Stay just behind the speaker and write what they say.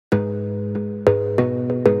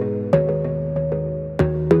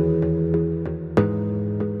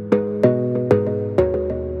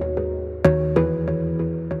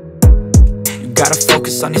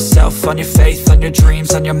focus on yourself, on your faith, on your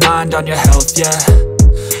dreams, on your mind, on your health, yeah.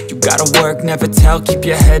 You gotta work, never tell, keep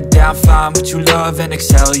your head down, find what you love and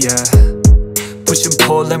excel, yeah. Push and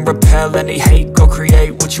pull and repel any hate, go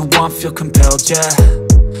create what you want, feel compelled, yeah.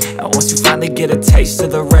 And once you finally get a taste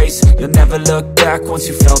of the race, you'll never look back once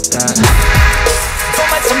you felt that.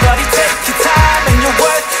 Don't let somebody take your time and your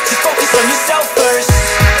worth, just focus on yourself first.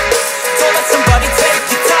 Don't let somebody take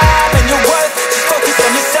your time and your worth, just focus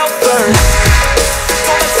on yourself first.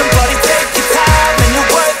 Don't let somebody take your time and your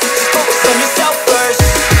worth, just focus on yourself first.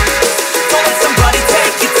 Don't let somebody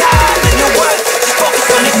take your time and your worth, just focus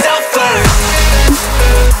on yourself first.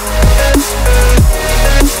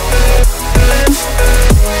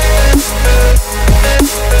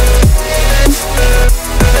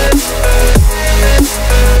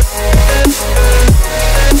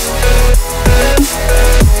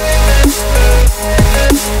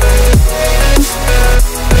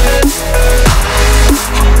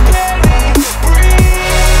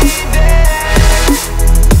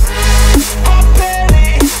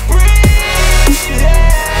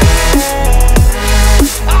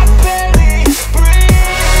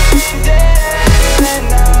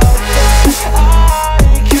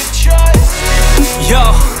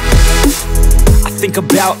 Think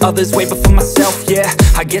about others way before myself, yeah.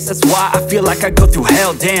 I guess that's why I feel like I go through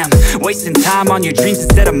hell, damn. Wasting time on your dreams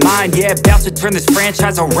instead of mine, yeah. About to turn this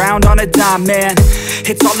franchise around on a dime, man.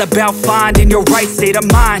 It's all about finding your right state of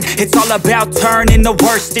mind. It's all about turning the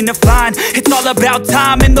worst into fine. It's all about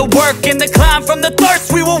time and the work and the climb. From the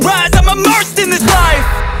thirst we will rise, I'm immersed in this life.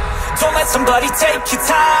 Don't let somebody take your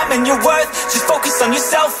time and your worth, just focus on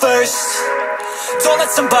yourself first. Don't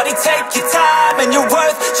let somebody take your time and your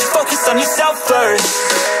worth, just focus on yourself first.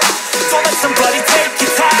 Don't let somebody take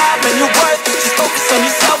your time and your worth.